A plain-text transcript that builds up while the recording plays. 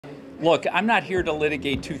Look, I'm not here to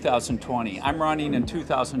litigate 2020. I'm running in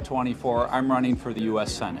 2024. I'm running for the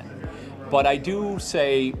U.S. Senate. But I do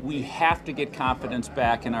say we have to get confidence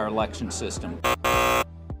back in our election system.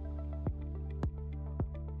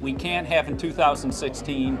 We can't have in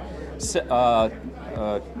 2016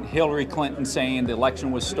 Hillary Clinton saying the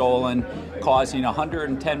election was stolen, causing a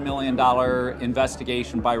 $110 million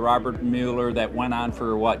investigation by Robert Mueller that went on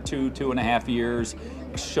for, what, two and a half years,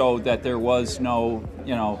 showed that there was no,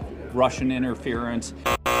 Russian interference.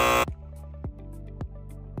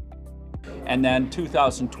 And then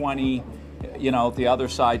 2020, the other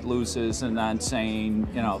side loses and then saying,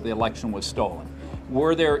 the election was stolen.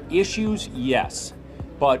 Were there issues? Yes.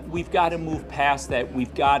 But we've got to move past that.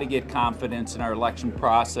 We've got to get confidence in our election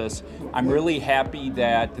process. I'm really happy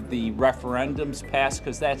that the referendums passed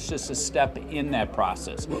because that's just a step in that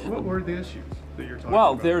process. What were the issues that you're talking about?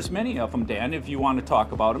 Well, there's many of them, Dan, if you want to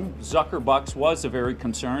talk about them. Zuckerbucks was a very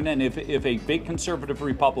concern, and if a big conservative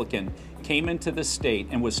Republican came into the state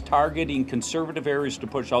and was targeting conservative areas to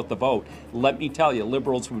push out the vote, let me tell you,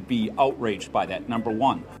 liberals would be outraged by that, number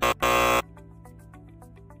one.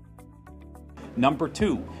 Number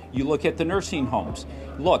two, you look at the nursing homes.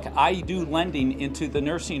 Look, I do lending into the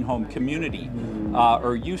nursing home community,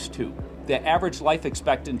 or used to. The average life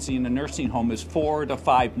expectancy in a nursing home is 4 to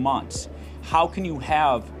 5 months. How can you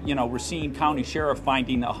have, Racine County Sheriff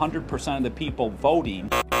finding 100% of the people voting?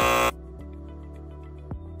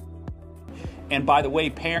 And by the way,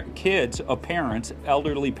 kids of parents,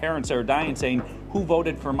 elderly parents that are dying saying, who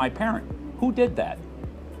voted for my parent? Who did that?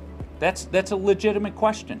 That's a legitimate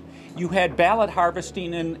question. You had ballot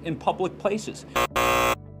harvesting in public places.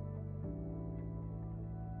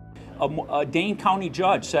 A Dane County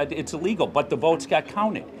judge said it's illegal, but the votes got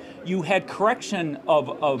counted. You had correction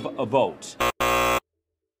of votes.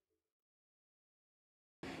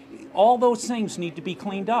 All those things need to be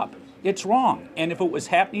cleaned up. It's wrong. And if it was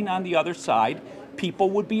happening on the other side, people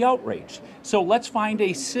would be outraged. So let's find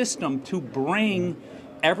a system to bring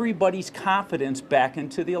everybody's confidence back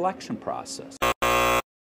into the election process.